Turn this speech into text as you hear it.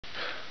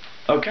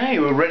Okay,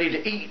 we're ready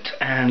to eat,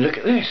 and look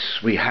at this.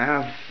 We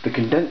have the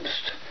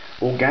condensed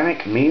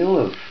organic meal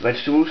of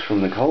vegetables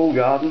from the whole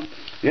garden.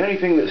 The only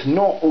thing that's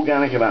not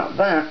organic about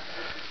that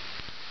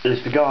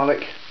is the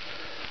garlic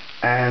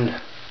and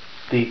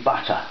the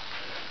butter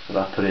that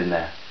I've put in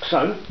there.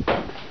 So,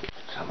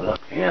 let's have a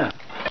look here.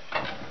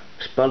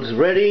 Spuds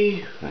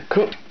ready, they're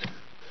cooked.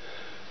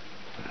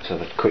 Let's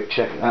have a quick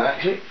check of that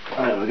actually.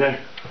 There we go.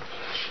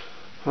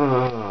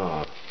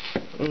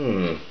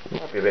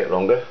 Might be a bit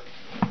longer.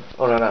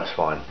 Oh no, that's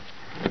fine.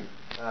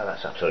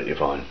 That's absolutely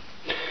fine.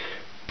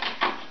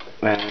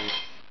 And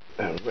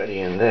they're ready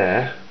in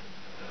there.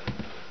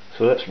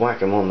 So let's whack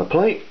them on the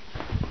plate.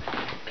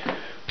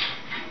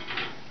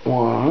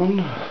 1,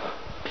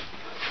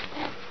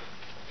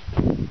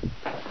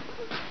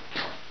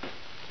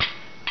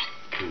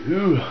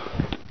 2,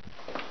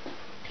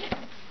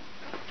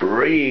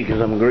 3,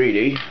 because I'm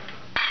greedy,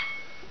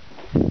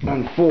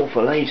 and 4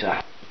 for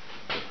later.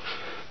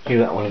 Leave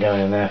that one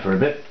going in there for a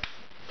bit.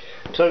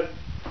 So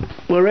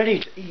we're ready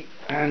to eat,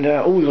 and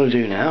all we've got to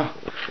do now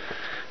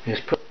is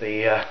put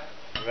the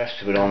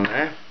rest of it on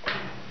there.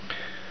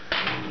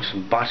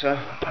 Some butter.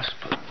 Let's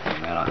put it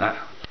on there like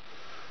that.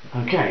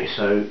 Okay,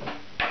 so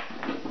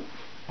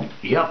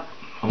yep,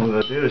 all we're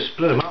going to do is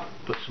split them up.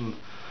 Put some.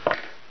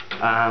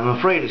 I'm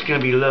afraid it's going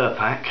to be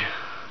Lurpak.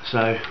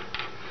 So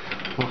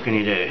what can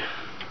you do?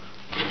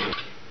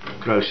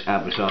 Gross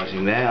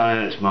advertising there. I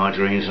know it's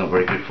margarine, it's not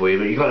very good for you,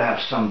 but you've got to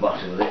have some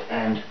butter with it,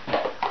 and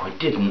I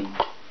didn't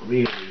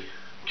really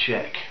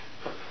check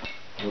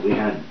that we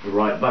had the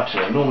right butter.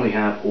 I normally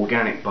have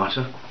organic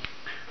butter,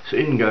 so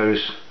in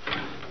goes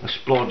a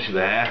splodge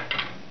there.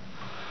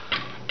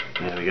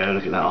 There we go,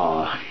 look at that.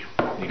 Oh,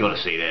 you've got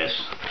to see this.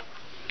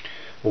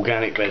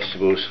 Organic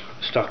vegetables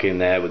stuck in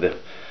there with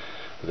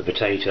the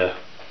potato,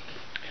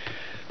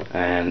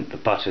 and the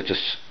butter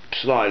just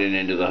sliding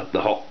into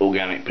the hot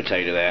organic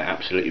potato there.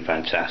 Absolutely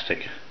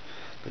fantastic.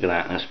 Look at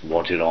that, that's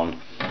wadded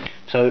on.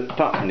 So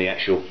apart from the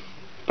actual,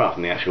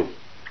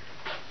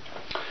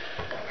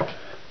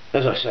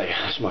 as I say,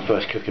 that's my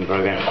first cooking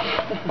program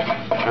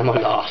and my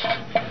last.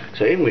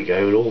 So in we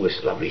go with all this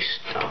lovely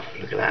stuff.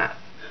 Look at that,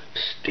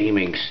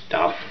 steaming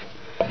stuff,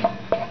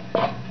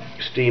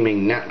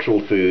 steaming natural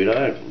food.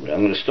 I'm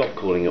going to stop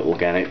calling it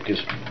organic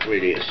because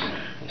really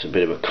it's a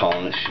bit of a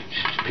con.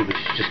 People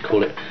should just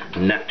call it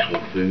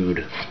natural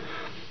food.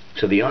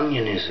 So the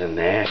onion is in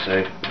there,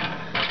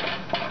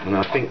 and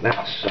I think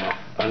that's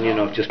onion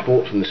I've just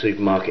bought from the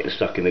supermarket and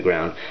stuck in the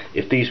ground.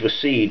 If these were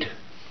seed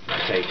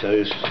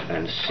potatoes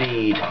and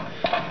seed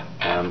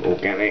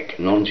organic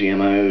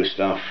non-GMO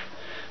stuff,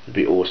 it'd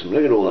be awesome.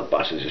 Look at all the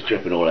butter just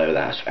dripping all over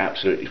that. It's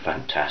absolutely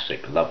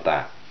fantastic. Love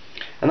that.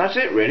 And that's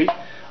it really.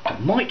 I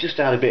might just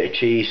add a bit of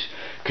cheese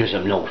because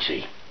I'm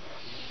naughty.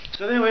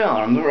 So there we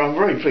are. I'm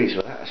very pleased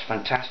with that. That's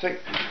fantastic.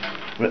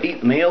 We'll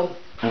eat the meal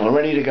and we're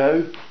ready to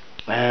go.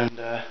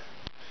 And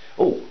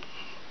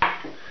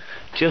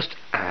just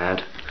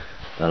add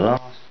the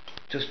last,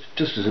 just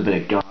as a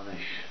bit of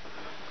garnish,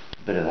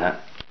 a bit of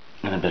that,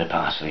 and a bit of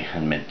parsley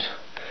and mint.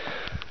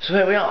 So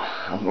there we are.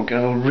 I'm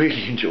going to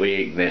really enjoy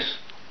eating this.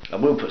 I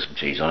will put some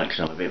cheese on it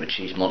because I'm a bit of a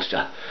cheese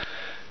monster.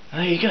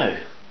 There you go.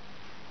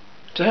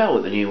 To hell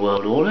with the New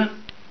World Order.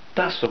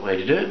 That's the way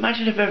to do it.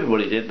 Imagine if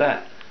everybody did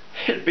that.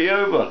 It'd be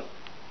over.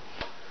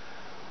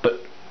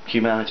 But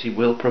humanity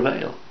will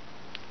prevail.